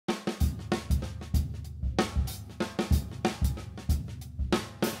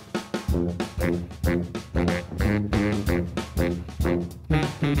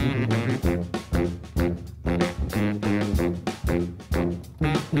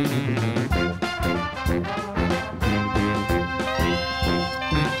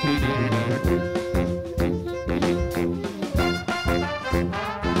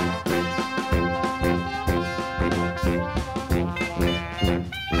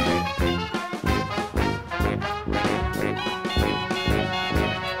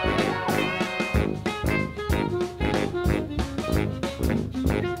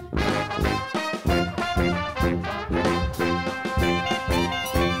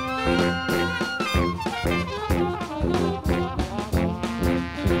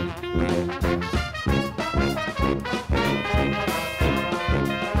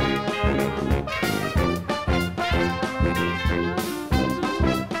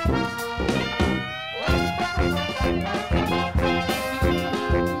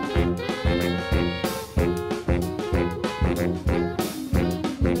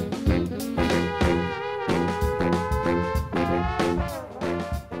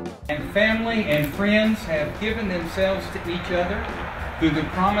Family and friends have given themselves to each other through the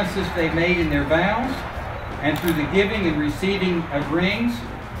promises they made in their vows and through the giving and receiving of rings.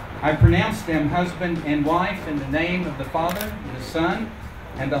 I pronounce them husband and wife in the name of the Father, the Son,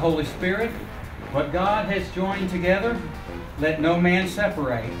 and the Holy Spirit. What God has joined together, let no man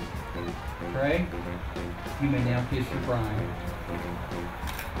separate. Pray. You may now kiss your bride.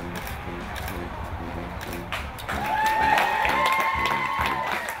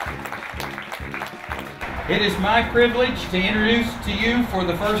 It is my privilege to introduce to you for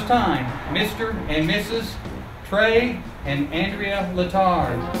the first time Mr. and Mrs. Trey and Andrea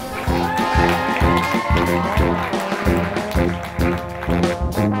Letard.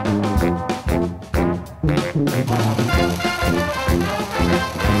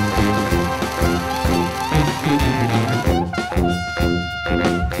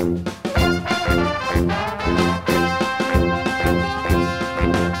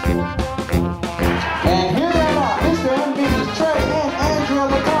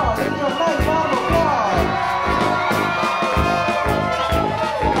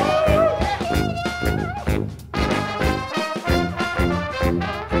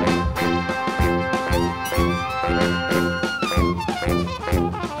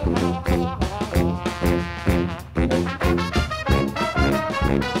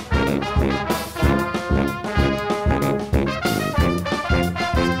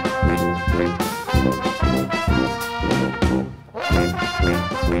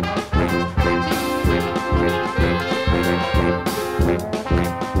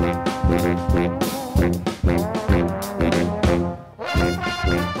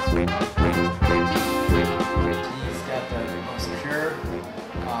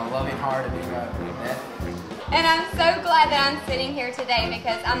 Loving heart of being met. And I'm so glad that I'm sitting here today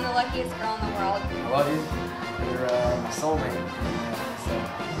because I'm the luckiest girl in the world. I love you. You're my soulmate. So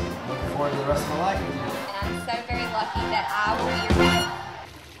I'm looking forward to the rest of my life with you. And I'm so very lucky that I will be your wife.